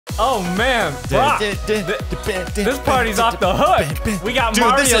Oh man, Brock, this party's off the hook. We got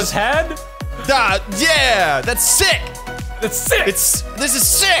Mario's head. Yeah, that's sick. That's sick. This is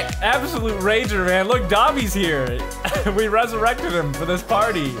sick. Absolute rager, man. Look, Dobby's here. We resurrected him for this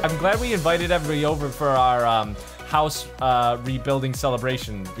party. I'm glad we invited everybody over for our house rebuilding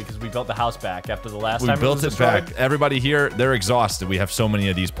celebration because we built the house back after the last time we built it back. Everybody here, they're exhausted. We have so many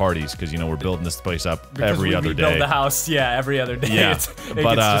of these parties because, you know, we're building this place up every other day. We rebuild the house, yeah, every other day. Yeah. It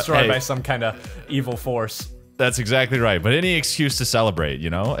gets destroyed by some kind of evil force. That's exactly right. But any excuse to celebrate,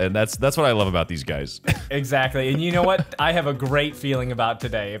 you know? And that's what I love about these guys. Exactly. And you know what? I have a great feeling about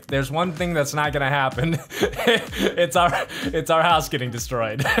today. If there's one thing that's not gonna happen, it's our house getting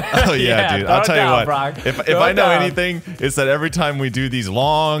destroyed. Oh yeah, dude. I'll tell you what. Brock. If I know anything, it's that every time we do these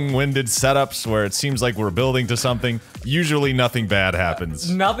long-winded setups where it seems like we're building to something, usually nothing bad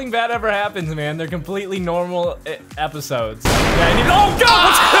happens. Nothing bad ever happens, man. They're completely normal episodes. Yeah, oh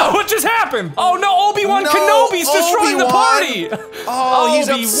god! What just happened? Oh no, Obi-Wan Kenobi's destroying the party! Oh, he's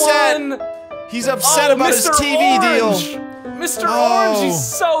upset. He's upset about his TV deal. Mr. Orange, he's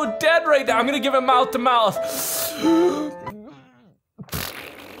so dead right now. I'm gonna give him mouth to mouth.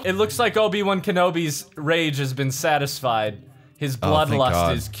 It looks like Obi-Wan Kenobi's rage has been satisfied. His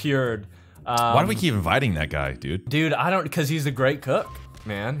bloodlust is cured. Why do we keep inviting that guy, dude? Dude, I don't, because he's a great cook,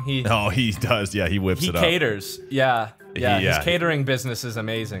 man. He does. Yeah, he whips it up. He caters. Yeah. His catering business is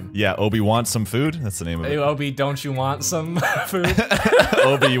amazing. Yeah, Obi wants some food? That's the name of it. Hey, Obi, don't you want some food?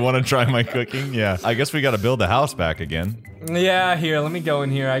 Obi, you want to try my cooking? Yeah. I guess we got to build the house back again. Yeah, here, let me go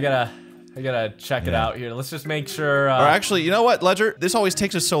in here. I gotta check it out here. Let's just make sure. Or actually, you know what, Ledger? This always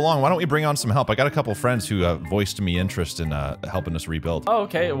takes us so long. Why don't we bring on some help? I got a couple friends who voiced me interest in helping us rebuild. Oh,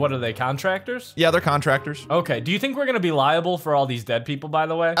 okay. What are they, contractors? Yeah, they're contractors. Okay. Do you think we're gonna be liable for all these dead people, by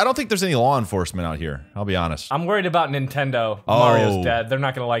the way? I don't think there's any law enforcement out here. I'll be honest. I'm worried about Nintendo. Oh. Mario's dead. They're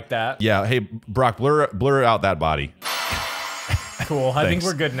not gonna like that. Yeah. Hey, Brock, blur out that body. Cool. I think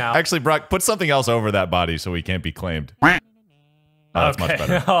we're good now. Actually, Brock, put something else over that body so he can't be claimed. Oh, that's much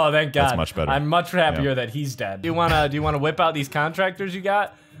better. Oh, thank God. That's much better. I'm much happier that he's dead. Do you wanna whip out these contractors you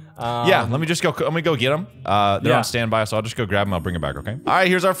got? Yeah, let me just go. Let me go get them. They're on standby, so I'll just go grab them. I'll bring them back. Okay. All right.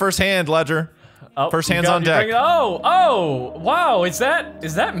 Here's our first hand, Ledger. First hands on deck. Oh, wow. Is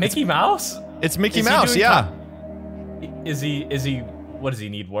that Mickey Mouse? It's Mickey Mouse. Yeah. Is he? What does he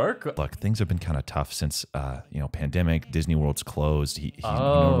need work? Look, things have been kind of tough since you know, pandemic. Disney World's closed. He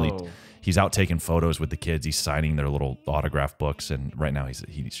normally. He's out taking photos with the kids. He's signing their little autograph books, and right now he's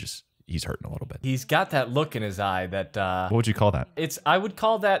hurting a little bit. He's got that look in his eye that. What would you call that? I would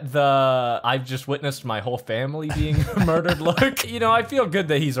call that the I've just witnessed my whole family being murdered look. You know, I feel good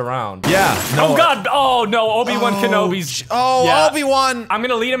that he's around. Yeah. No, oh God. Oh no, Obi-Wan Kenobi's. Oh, Obi-Wan. I'm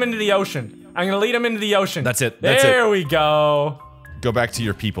gonna lead him into the ocean. That's it. There we go. Go back to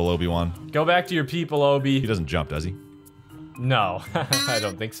your people, Obi-Wan. Go back to your people, Obi. He doesn't jump, does he? No, I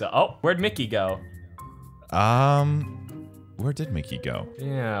don't think so. Oh, where'd Mickey go? Where did Mickey go?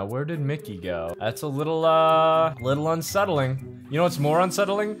 Yeah, where did Mickey go? That's a little unsettling. You know what's more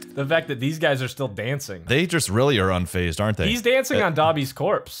unsettling? The fact that these guys are still dancing. They just really are unfazed, aren't they? He's dancing on Dobby's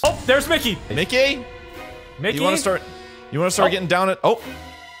corpse. Oh, there's Mickey! Mickey? Mickey? You wanna start getting down at,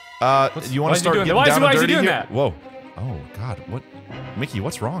 you wanna start getting down and dirty here? Why is he doing that? Whoa. Oh, God, what? Mickey,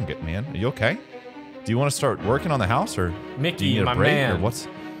 what's wrong, man? Are you okay? Do you want to start working on the house, or Mickey, do you need a break, or what's?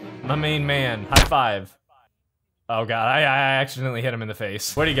 My main man. High five. Oh God, I accidentally hit him in the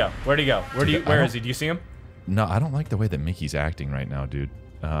face. Where'd he go? Where is he? Do you see him? No, I don't like the way that Mickey's acting right now, dude.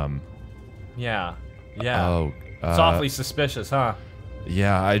 Yeah. Oh. It's awfully suspicious, huh?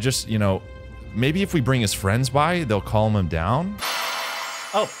 Yeah, I just, you know, maybe if we bring his friends by, they'll calm him down.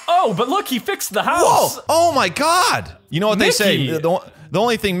 Oh, but look, he fixed the house. Whoa! Oh my God! You know what Mickey. They say? The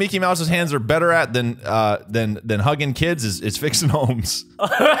only thing Mickey Mouse's hands are better at than hugging kids is fixing homes.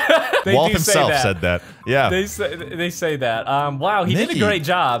 Walt himself said that. Yeah. They say that. Wow, he did a great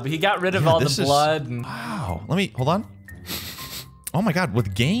job. He got rid of all the blood. Wow. Let me hold on. Oh my God,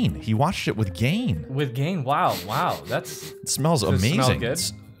 with Gain. He watched it with Gain. With Gain. Wow. It smells amazing. Smell good?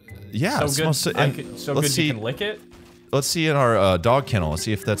 Yeah, so it smells good. So good you can lick it. Let's see in our dog kennel. Let's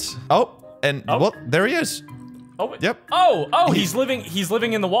see if that's. Well, there he is. Oh. Yep. Oh, he's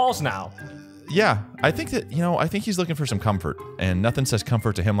living in the walls now. Yeah, I think that, you know, I think he's looking for some comfort, and nothing says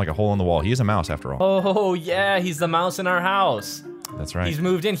comfort to him like a hole in the wall. He is a mouse after all. Oh yeah, he's the mouse in our house. That's right. He's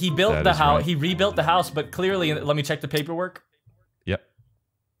moved in. He built the house. Right. He rebuilt the house, but clearly, let me check the paperwork. Yep.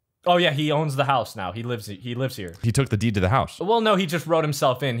 Oh yeah, he owns the house now. He lives here. He took the deed to the house. Well, no, he just wrote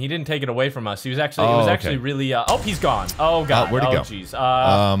himself in. He didn't take it away from us. He was actually it was actually really he's gone. Oh God. Where'd he go? Jeez.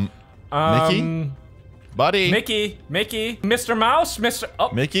 Mickey? Buddy. Mickey, Mr. Mouse,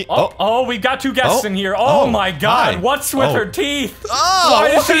 Mickey. Oh, we've got two guests in here. Oh my God, hi. what's with her teeth? Oh, why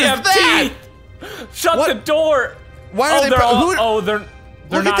does what she is have that? teeth? Shut the door. Why are they? They're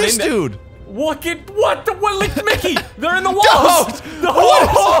look not at this in dude. Look at what? Look, Mickey. They're in the walls.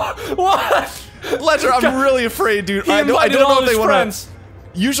 What? Ledger, I'm really afraid, dude. He I don't invited know all if they his want friends. to.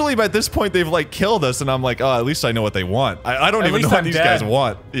 Usually by this point they've like killed us, and I'm like, oh, at least I know what they want. I don't even know what these guys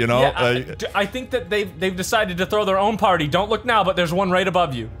want. You know? Yeah, I think that they've decided to throw their own party. Don't look now, but there's one right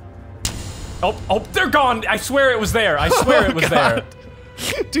above you. Oh, they're gone. I swear it was there. I swear it was there.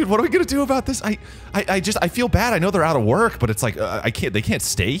 Dude, what are we gonna do about this? I feel bad. I know they're out of work, but it's like they can't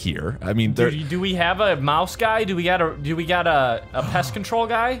stay here. I mean, do we have a mouse guy? Do we got a pest control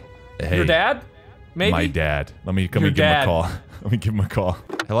guy? Hey, your dad? Maybe? My dad. Let me give him a call. Let me give him a call.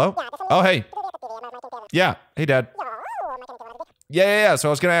 Hello? Oh, hey. Yeah. Hey, Dad. Yeah. So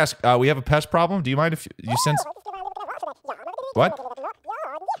I was gonna ask, we have a pest problem. Do you mind if you send? What?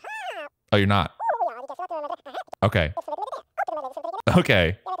 Oh, you're not. Okay.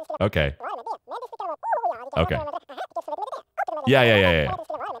 Okay. Yeah.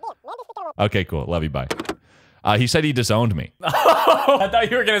 Okay, cool. Love you. Bye. He said he disowned me. I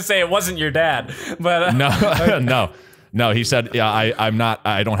thought you were gonna say it wasn't your dad, but No, he said, yeah,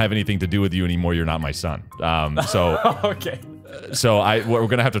 I don't have anything to do with you anymore. You're not my son. Okay. So we're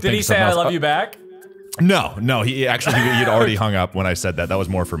gonna have to think Did he say I love you back? No, he had already hung up when I said that. That was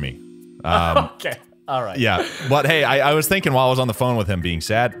more for me. Okay. All right. Yeah, but hey, I was thinking while I was on the phone with him being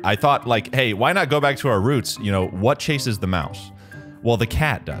sad, I thought like, hey, why not go back to our roots? You know, what chases the mouse? Well, the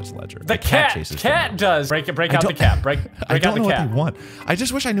cat does, Ledger. The cat chases the mouse. Does. Break out the cat. Break out the cat. I don't know what they want. I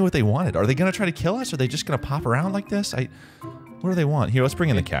just wish I knew what they wanted. Are they gonna try to kill us? Are they just gonna pop around like this? What do they want? Here, let's bring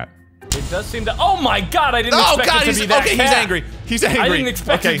in the cat. It does seem to. Oh my God! I didn't expect it to be that cat. Okay, he's angry. He's angry. I didn't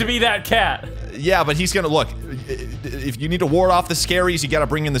expect it to be that cat. Yeah, but he's gonna look. If you need to ward off the scaries, you gotta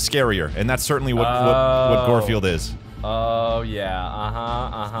bring in the scarier, and that's certainly what Gorefield is. Oh yeah.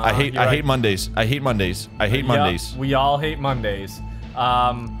 I hate Mondays. I hate Mondays. We all hate Mondays.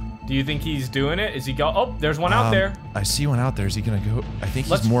 Do you think he's doing it? Is he go? Oh, there's one out there. I see one out there. Is he gonna go? I think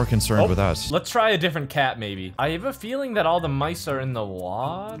he's more concerned with us. Let's try a different cat, maybe. I have a feeling that all the mice are in the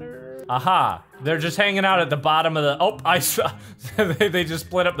water. Aha! They're just hanging out at the bottom of the. Oh, I saw. They just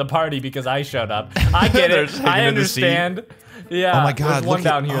split up the party because I showed up. I get it. I understand. Yeah. Oh my God! There's one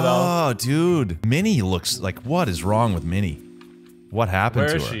down here though. Oh, dude, Minnie looks like. What is wrong with Minnie? What happened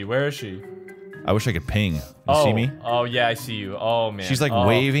to her? Where is she? I wish I could ping. You see me? Oh yeah, I see you. Oh man. She's like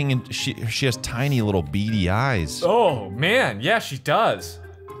waving, and she has tiny little beady eyes. Oh man, yeah, she does.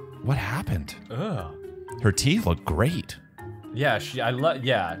 What happened? Ugh. Her teeth look great. Yeah,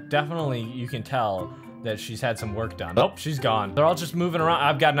 yeah, definitely. You can tell that she's had some work done. Oh, she's gone. They're all just moving around.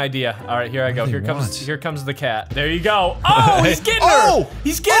 I've got an idea. All right, here I go. Here comes the cat. There you go. Oh, he's getting her.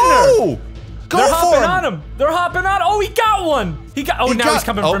 He's getting her. They're hopping on him. They're hopping on. Oh, he got one. Now he's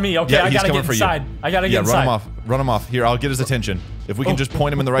coming for me. Okay, yeah, I gotta get inside. I gotta get inside. Yeah, run him off. Here, I'll get his attention. If we can just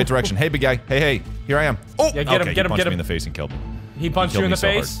point him in the right direction. Hey, big guy. Hey, here I am. Oh, yeah, get him. He punched me in the face and killed me. He punched you in the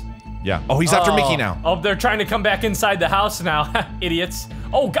face? Yeah. Oh, he's after Mickey now. Oh, they're trying to come back inside the house now. Idiots.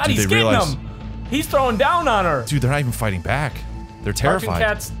 Oh, God, he's getting them. He's throwing down on her. Dude, they're not even fighting back. They're terrified. Cartoon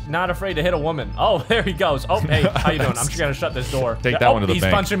Cat's not afraid to hit a woman. Oh, there he goes. Oh, hey, how you doing? I'm just gonna shut this door. Take that one to the bank.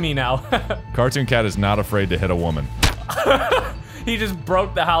 He's punching me now. Cartoon Cat is not afraid to hit a woman. He just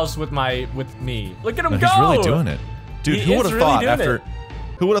broke the house with me. Look at him go. He's really doing it. Dude, who would have thought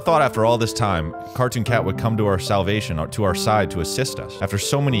who would have thought after all this time, Cartoon Cat would come to our salvation, or to our side to assist us after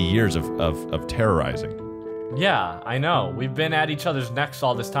so many years of terrorizing? Yeah, I know. We've been at each other's necks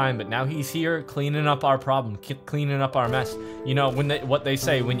all this time, but now he's here cleaning up our problem, cleaning up our mess. You know, what they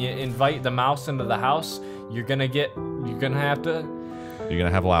say, when you invite the mouse into the house, you're gonna have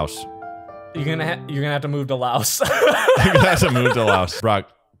louse. You're gonna have to move to Laos. You're gonna have to move to Laos. Brock,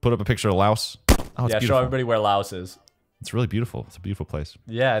 put up a picture of Laos. Oh, it's beautiful. Show everybody where Laos is. It's really beautiful. It's a beautiful place.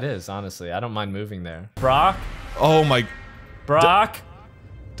 Yeah, it is, honestly. I don't mind moving there. Brock? Oh my... Brock?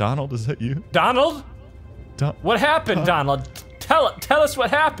 Donald, is that you? Donald? What happened, Donald? Tell us what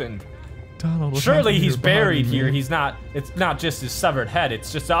happened. Donald, surely he's buried here. He's not. It's not just his severed head.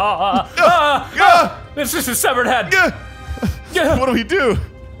 It's just it's just his severed head. What do we do?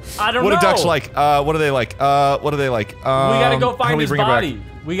 I don't know. What are ducks like? What are they like? What are they like? We gotta go find his body.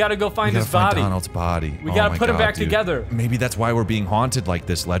 We gotta go find his body. Donald's body. We gotta put him back together. Maybe that's why we're being haunted like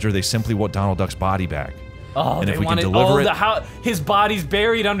this, Ledger. They simply want Donald Duck's body back. Oh, and they if we wanted, can deliver it, his body's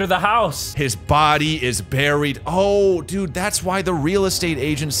buried under the house. His body is buried. Oh, dude, that's why the real estate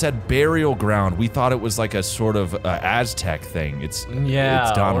agent said burial ground. We thought it was like a sort of Aztec thing. It's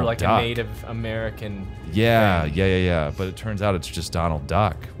Donald or like Duck. a Native American. Yeah. But it turns out it's just Donald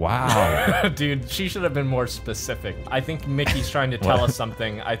Duck. Wow. Dude, she should have been more specific. I think Mickey's trying to tell us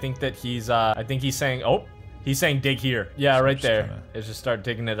something. I think that he's saying, he's saying dig here. Yeah, right there. Let's just start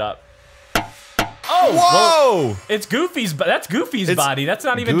digging it up. Oh, whoa! Well, it's Goofy's, but that's Goofy's body. That's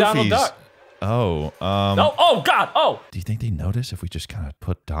not even Donald Duck. Oh, oh God, oh! Do you think they notice if we just kind of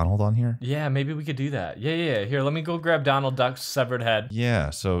put Donald on here? Yeah, maybe we could do that. Yeah. Here, let me go grab Donald Duck's severed head. Yeah,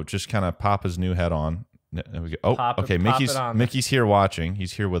 so just kind of pop his new head on. There we go. Oh, okay, pop Mickey's here watching.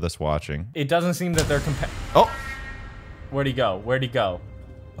 He's here with us watching. It doesn't seem that they're Oh! Where'd he go?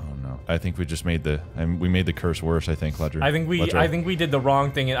 Oh no! I think we just made we made the curse worse. I think, Ledger. I think we did the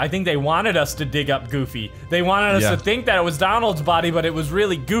wrong thing. I think they wanted us to dig up Goofy. They wanted us to think that it was Donald's body, but it was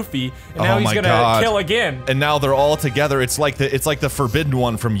really Goofy. And now he's gonna kill again. And now they're all together. It's like the forbidden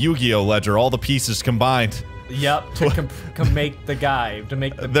one from Yu-Gi-Oh! Ledger. All the pieces combined. Yep. To make the guy.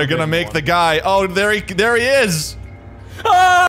 They're gonna make the guy. Oh, there he is. Ah!